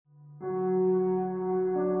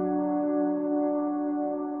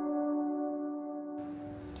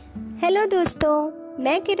Hello दोस्तों,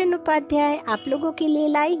 मैं किरण उपाध्याय आप लोगों के लिए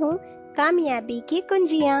लाई हूँ कामयाबी की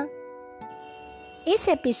कुंजियाँ। इस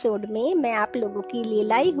एपिसोड में मैं आप लोगों के लिए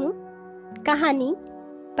लाई हूँ कहानी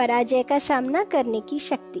पराजय का सामना करने की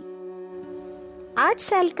शक्ति। 8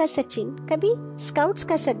 साल का सचिन कभी स्काउट्स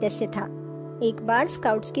का सदस्य था। एक बार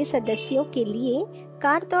स्काउट्स के सदस्यों के लिए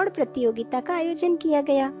कार दौड़ प्रतियोगिता का आयोजन किया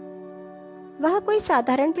गया। वह कोई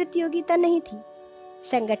साधारण प्रतियोगिता नहीं थी।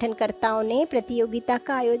 संगठनकर्ताओं ने प्रतियोगिता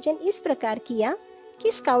का आयोजन इस प्रकार किया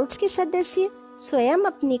कि स्काउट्स के सदस्य स्वयं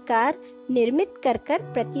अपनी कार निर्मित कर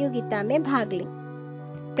प्रतियोगिता में भाग लें।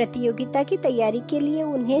 प्रतियोगिता की तैयारी के लिए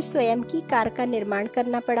उन्हें स्वयं की कार का निर्माण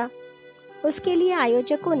करना पड़ा। उसके लिए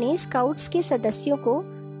आयोजकों ने स्काउट्स के सदस्यों को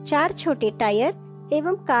 4 छोटे टायर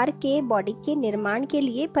एवं कार के बॉडी के निर्माण के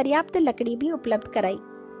लिए पर्याप्त लकड़ी भी उपलब्ध कराई।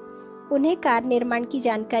 उन्हें कार निर्माण की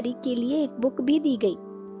जानकारी के लिए एक बुक भी दी गई।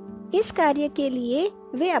 इस कार्य के लिए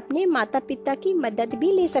वे अपने माता पिता की मदद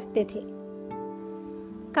भी ले सकते थे।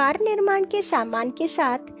 कार निर्माण के सामान के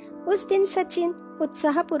साथ उस दिन सचिन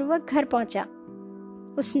उत्साहपूर्वक घर पहुंचा।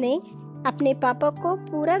 उसने अपने पापा को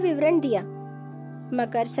पूरा विवरण दिया,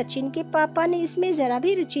 मगर सचिन के पापा ने इसमें जरा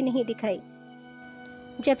भी रुचि नहीं दिखाई।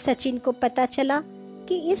 जब सचिन को पता चला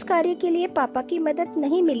कि इस कार्य के लिए पापा की मदद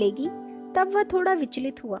नहीं मिलेगी, तब वह थोड़ा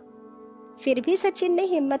विचलित हुआ। फिर भी सचिन ने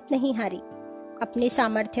हिम्मत नहीं हारी। अपने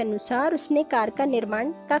सामर्थ्य अनुसार उसने कार का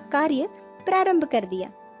निर्माण का कार्य प्रारंभ कर दिया।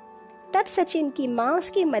 तब सचिन की माँ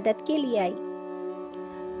उसकी मदद के लिए आई।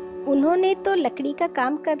 उन्होंने तो लकड़ी का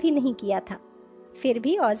काम कभी नहीं किया था, फिर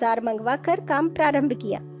भी औजार मंगवाकर काम प्रारंभ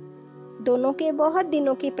किया। दोनों के बहुत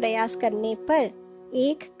दिनों के प्रयास करने पर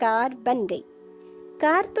एक कार बन गई।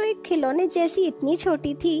 कार तो एक खिलौने जैसी इतनी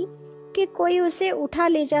छोटी थी कि कोई उसे उठा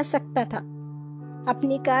ले जा सकता था।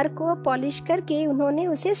 अपनी कार को पॉलिश करके उन्होंने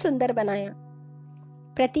उसे सुंदर बनाया।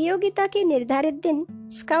 प्रतियोगिता के निर्धारित दिन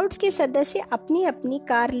स्काउट्स के सदस्य अपनी अपनी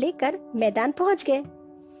कार लेकर मैदान पहुंच गए।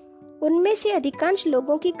 उनमें से अधिकांश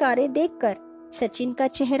लोगों की कारें देखकर सचिन का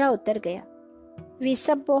चेहरा उतर गया। वे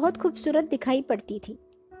सब बहुत खूबसूरत दिखाई पड़ती थी।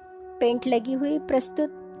 पेंट लगी हुई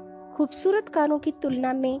प्रस्तुत खूबसूरत कारों की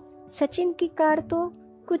तुलना में सचिन की कार तो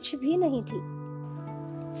कुछ भी नहीं थी।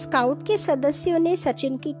 स्काउट के सदस्यों ने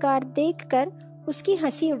सचिन की कार देखकर उसकी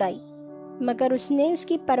हंसी उड़ाई, मगर उसने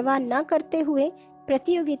उसकी परवाह न करते हुए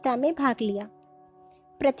प्रतियोगिता में भाग लिया।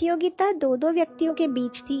 प्रतियोगिता 2-2 व्यक्तियों के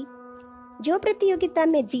बीच थी। जो प्रतियोगिता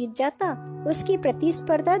में जीत जाता उसकी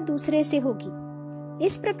प्रतिस्पर्धा दूसरे से होगी।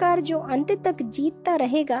 इस प्रकार जो अंत तक जीतता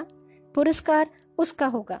रहेगा, पुरस्कार उसका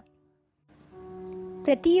होगा।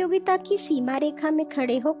 प्रतियोगिता की सीमा रेखा में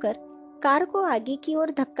खड़े होकर कार को आगे की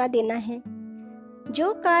ओर धक्का देना है।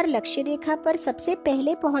 जो कार लक्ष्य रेखा पर सबसे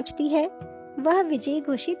पहले पहुंचती है वह विजयी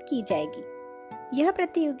घोषित की जाएगी। यह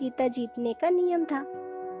प्रतियोगिता जीतने का नियम था।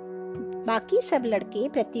 बाकी सब लड़के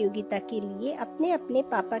प्रतियोगिता के लिए अपने अपने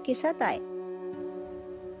पापा के साथ आए,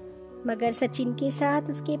 मगर सचिन के साथ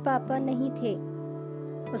उसके पापा नहीं थे।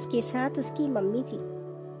 उसके साथ उसकी मम्मी थी।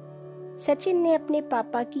 सचिन ने अपने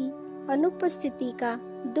पापा की अनुपस्थिति का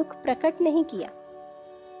दुख प्रकट नहीं किया।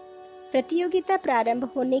 प्रतियोगिता प्रारंभ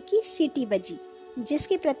होने की सीटी बजी,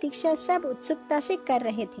 जिसकी प्रतीक्षा सब उत्सुकता से कर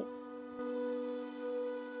रहे थे।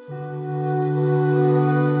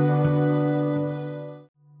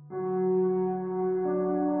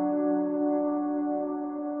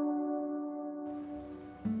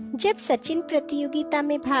 जब सचिन प्रतियोगिता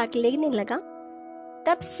में भाग लेने लगा,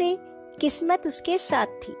 तब से किस्मत उसके साथ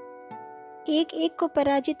थी। एक एक को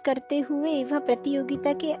पराजित करते हुए वह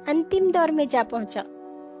प्रतियोगिता के अंतिम दौर में जा पहुंचा।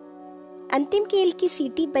 अंतिम खेल की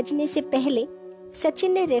सीटी बजने से पहले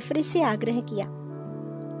सचिन ने रेफरी से आग्रह किया,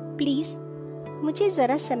 प्लीज मुझे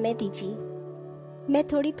जरा समय दीजिए, मैं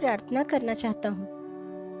थोड़ी प्रार्थना करना चाहता हूँ।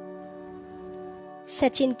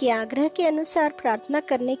 सचिन के आग्रह के अनुसार प्रार्थना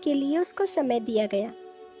करने के लिए उसको समय दिया गया।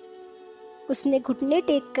 उसने घुटने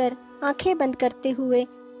टेककर आंखें बंद करते हुए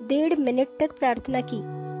 1.5 मिनट तक प्रार्थना की।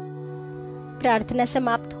 प्रार्थना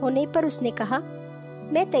समाप्त होने पर उसने कहा,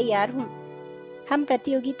 मैं तैयार हूं, हम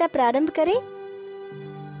प्रतियोगिता प्रारंभ करें।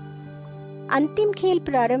 अंतिम खेल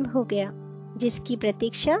प्रारंभ हो गया, जिसकी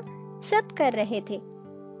प्रतीक्षा सब कर रहे थे।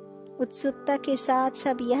 उत्सुकता के साथ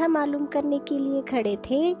सब यह मालूम करने के लिए खड़े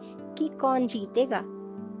थे कि कौन जीतेगा।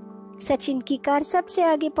 सचिन की कार सबसे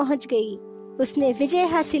आगे पहुंच गई। उसने विजय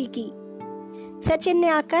हासिल की। सचिन ने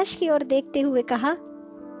आकाश की ओर देखते हुए कहा,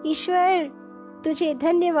 ईश्वर तुझे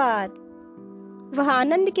धन्यवाद। वह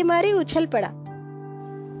आनंद के मारे उछल पड़ा।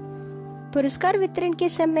 पुरस्कार वितरण के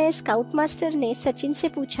समय स्काउट मास्टर ने सचिन से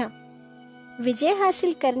पूछा, विजय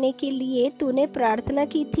हासिल करने के लिए तूने प्रार्थना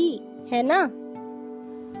की थी, है ना?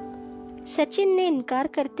 सचिन ने इनकार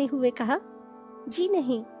करते हुए कहा, जी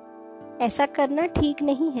नहीं, ऐसा करना ठीक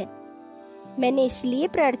नहीं है। मैंने इसलिए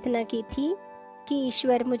प्रार्थना की थी कि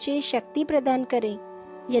ईश्वर मुझे शक्ति प्रदान करे,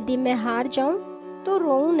 यदि मैं हार जाऊं तो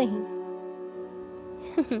रोऊं नहीं।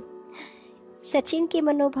 सचिन के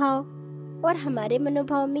मनोभाव और हमारे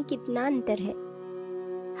मनोभाव में कितना अंतर है।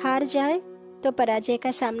 हार जाए तो पराजय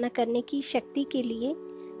का सामना करने की शक्ति के लिए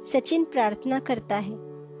सचिन प्रार्थना करता है।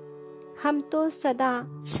 हम तो सदा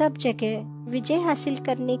सब जगह विजय हासिल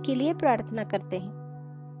करने के लिए प्रार्थना करते हैं।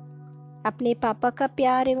 अपने पापा का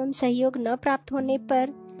प्यार एवं सहयोग न प्राप्त होने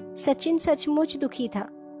पर सचिन सचमुच दुखी था,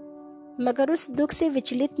 मगर उस दुख से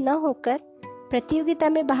विचलित न होकर प्रतियोगिता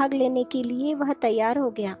में भाग लेने के लिए वह तैयार हो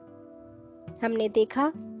गया। हमने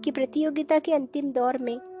देखा कि प्रतियोगिता के अंतिम दौर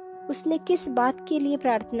में उसने किस बात के लिए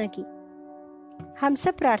प्रार्थना की। हम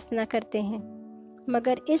सब प्रार्थना करते हैं,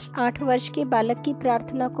 मगर इस 8 वर्ष के बालक की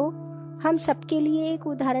प्रार्थना को हम सबके लिए एक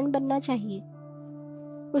उदाहरण बनना चाहिए।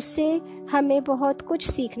 उससे हमें बहुत कुछ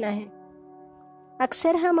सीखना है।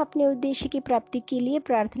 अक्सर हम अपने उद्देश्य की प्राप्ति के लिए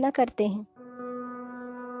प्रार्थना करते हैं।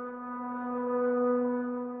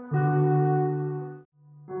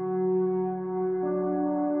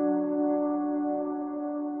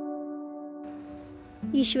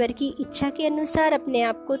 ईश्वर की इच्छा के अनुसार अपने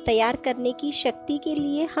आप को तैयार करने की शक्ति के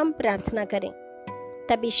लिए हम प्रार्थना करें,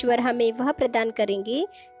 तब ईश्वर हमें वह प्रदान करेंगे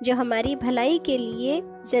जो हमारी भलाई के लिए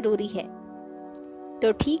जरूरी है।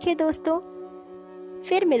 तो ठीक है दोस्तों,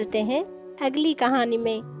 फिर मिलते हैं अगली कहानी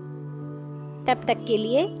में। तब तक के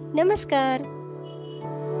लिए नमस्कार।